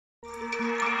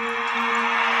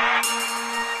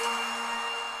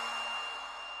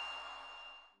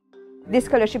This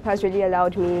scholarship has really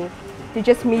allowed me to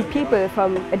just meet people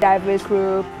from a diverse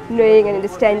group, knowing and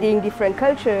understanding different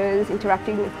cultures,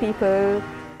 interacting with people.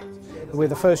 We're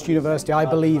the first university, I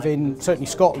believe, in certainly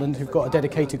Scotland, who've got a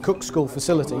dedicated cook school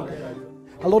facility.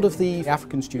 A lot of the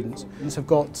African students have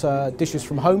got dishes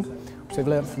from home, which they've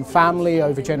learned from family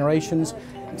over generations.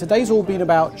 Today's all been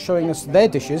about showing us their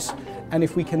dishes, and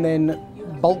if we can then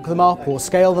bulk them up or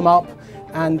scale them up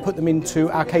and put them into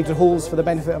our catered halls for the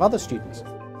benefit of other students.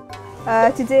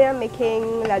 Today I'm making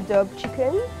ladub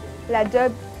chicken.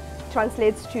 Ladub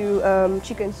translates to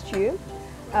chicken stew,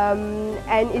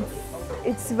 and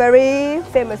it's very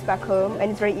famous back home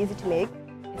and it's very easy to make.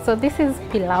 So this is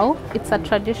pilau. It's a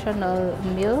traditional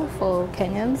meal for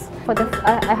Kenyans. For this,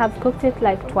 I have cooked it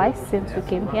like twice since we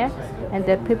came here, and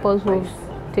the people who've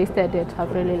tasted it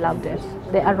have really loved it.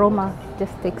 The aroma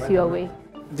just takes you away.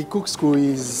 The cook school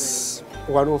is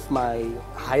one of my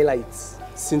highlights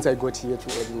since I got here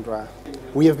to Edinburgh.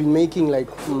 We have been making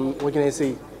what can I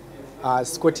say,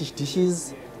 Scottish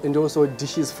dishes and also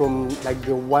dishes from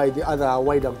the other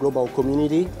wider global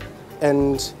community.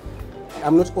 And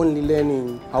I'm not only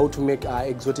learning how to make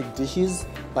exotic dishes,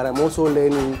 but I'm also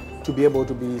learning to be able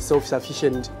to be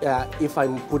self-sufficient if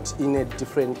I'm put in a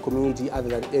different community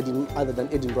other than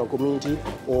Edinburgh community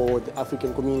or the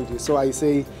African community. So I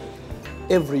say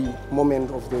every moment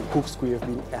of the cook school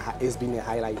has been a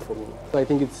highlight for me. So I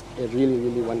think it's a really,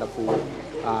 really wonderful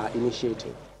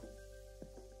initiative.